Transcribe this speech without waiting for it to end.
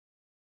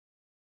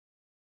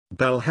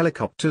Bell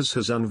Helicopters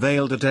has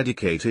unveiled a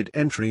dedicated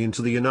entry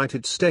into the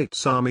United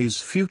States Army's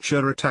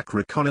Future Attack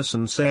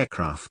Reconnaissance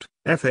Aircraft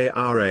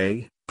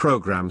 (FARA)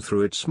 program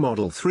through its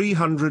Model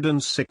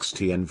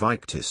 360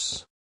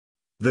 Invictus.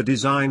 The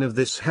design of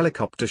this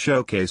helicopter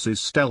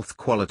showcases stealth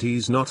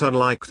qualities not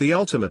unlike the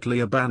ultimately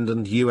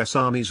abandoned U.S.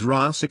 Army's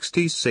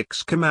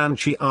Ra-66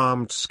 Comanche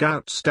armed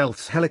scout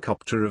stealth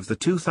helicopter of the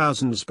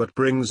 2000s, but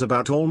brings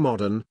about all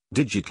modern,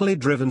 digitally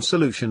driven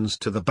solutions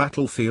to the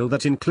battlefield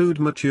that include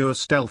mature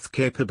stealth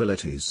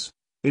capabilities,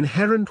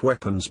 inherent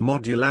weapons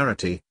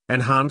modularity,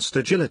 enhanced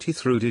agility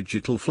through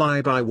digital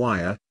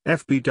fly-by-wire,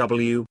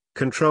 FBW,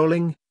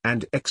 controlling,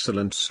 and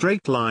excellent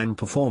straight-line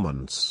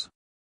performance.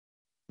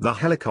 The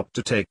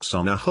helicopter takes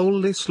on a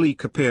wholly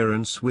sleek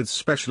appearance with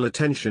special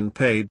attention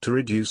paid to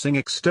reducing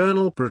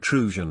external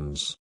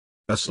protrusions.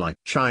 A slight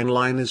chine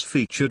line is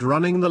featured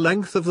running the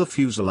length of the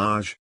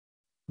fuselage.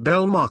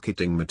 Bell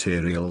marketing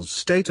materials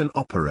state an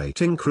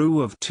operating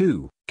crew of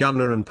 2,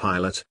 gunner and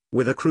pilot,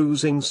 with a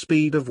cruising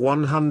speed of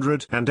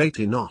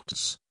 180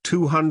 knots,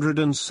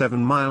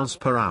 207 miles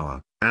per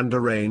hour, and a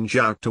range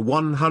out to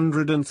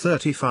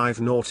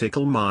 135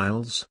 nautical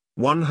miles,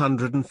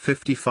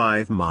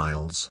 155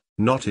 miles,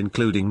 not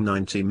including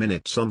 90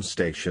 minutes on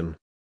station.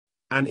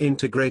 An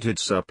integrated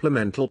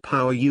supplemental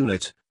power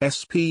unit,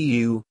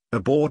 SPU,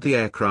 aboard the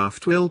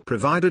aircraft will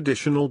provide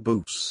additional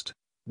boost,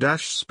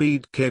 dash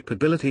speed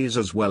capabilities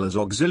as well as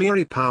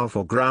auxiliary power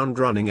for ground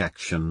running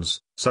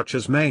actions, such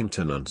as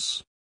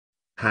maintenance.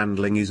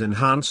 Handling is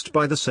enhanced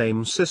by the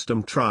same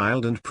system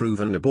trialed and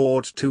proven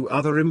aboard 2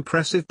 other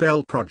impressive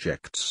Bell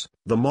projects,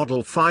 the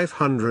Model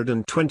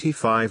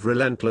 525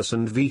 Relentless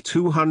and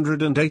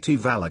V-280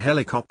 Valor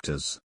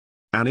helicopters.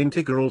 An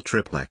integral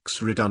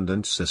triplex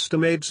redundant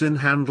system aids in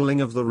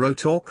handling of the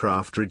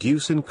rotorcraft,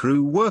 reducing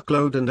crew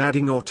workload and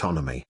adding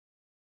autonomy.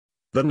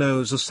 The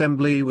nose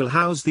assembly will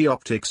house the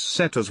optics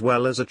set as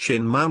well as a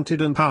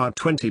chin-mounted and powered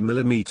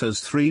 20mm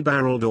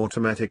 3-barreled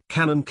automatic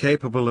cannon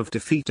capable of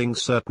defeating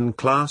certain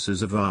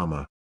classes of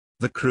armor.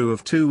 The crew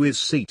of 2 is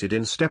seated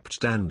in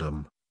stepped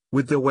tandem,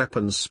 with the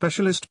weapons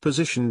specialist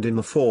positioned in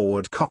the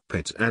forward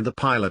cockpit and the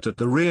pilot at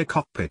the rear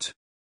cockpit.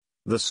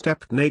 The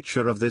stepped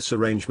nature of this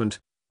arrangement,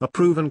 a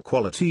proven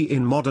quality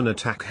in modern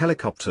attack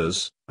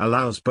helicopters,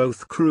 allows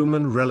both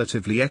crewmen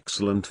relatively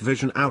excellent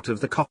vision out of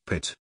the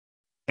cockpit.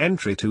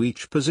 Entry to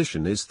each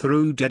position is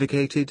through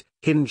dedicated,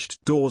 hinged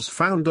doors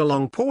found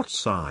along port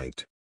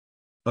side.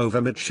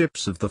 Over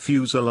midships of the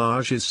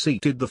fuselage is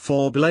seated the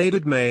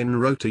 4-bladed main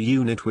rotor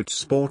unit, which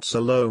sports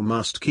a low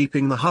mast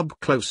keeping the hub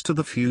close to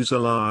the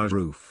fuselage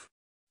roof.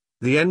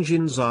 The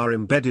engines are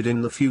embedded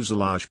in the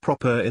fuselage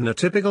proper in a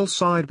typical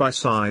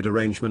side-by-side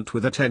arrangement,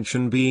 with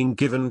attention being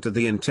given to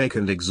the intake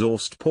and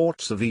exhaust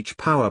ports of each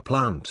power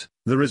plant.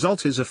 The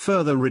result is a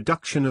further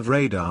reduction of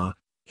radar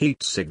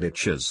heat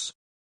signatures.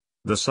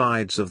 The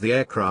sides of the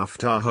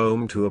aircraft are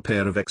home to a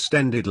pair of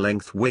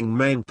extended-length wing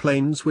main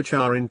planes which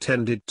are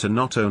intended to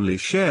not only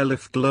share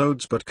lift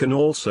loads but can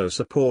also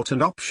support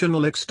an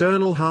optional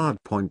external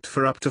hardpoint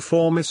for up to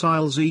 4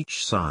 missiles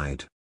each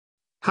side.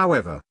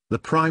 However, the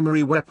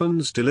primary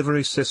weapons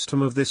delivery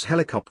system of this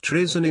helicopter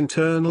is an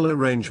internal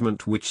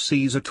arrangement which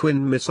sees a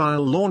twin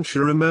missile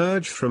launcher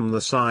emerge from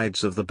the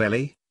sides of the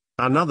belly,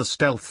 another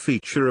stealth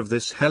feature of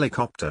this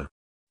helicopter.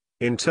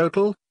 In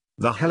total,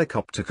 the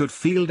helicopter could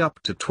field up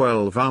to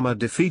 12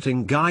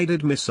 armor-defeating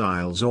guided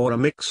missiles or a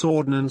mix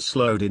ordnance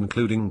load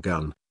including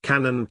gun,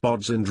 cannon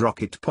pods and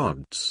rocket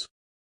pods.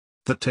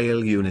 The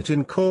tail unit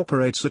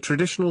incorporates a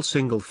traditional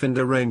single-fin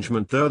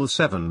arrangement, though the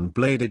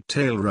 7-bladed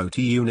tail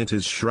rotor unit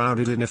is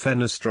shrouded in a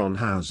fenestron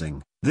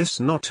housing, this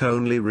not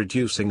only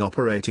reducing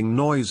operating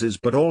noises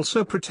but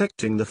also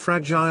protecting the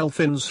fragile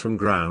fins from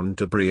ground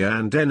debris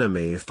and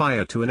enemy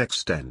fire to an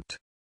extent.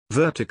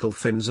 Vertical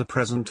fins are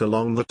present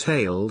along the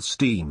tail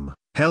stem,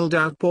 held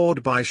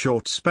outboard by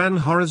short-span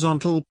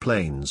horizontal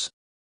planes.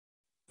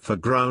 For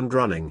ground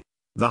running,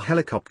 the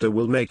helicopter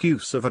will make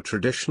use of a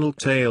traditional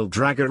tail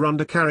dragger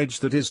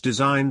undercarriage that is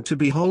designed to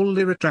be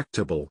wholly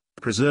retractable,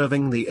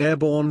 preserving the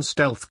airborne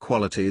stealth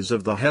qualities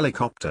of the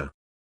helicopter.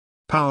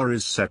 Power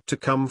is set to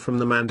come from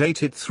the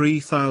mandated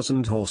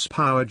 3,000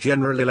 horsepower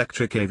General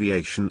Electric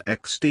Aviation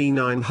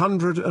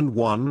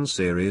XD901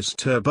 series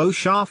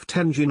turboshaft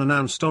engine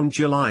announced on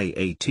July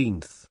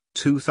 18,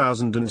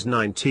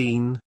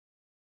 2019.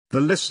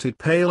 The listed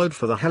payload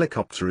for the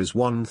helicopter is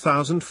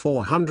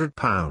 1,400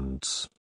 pounds.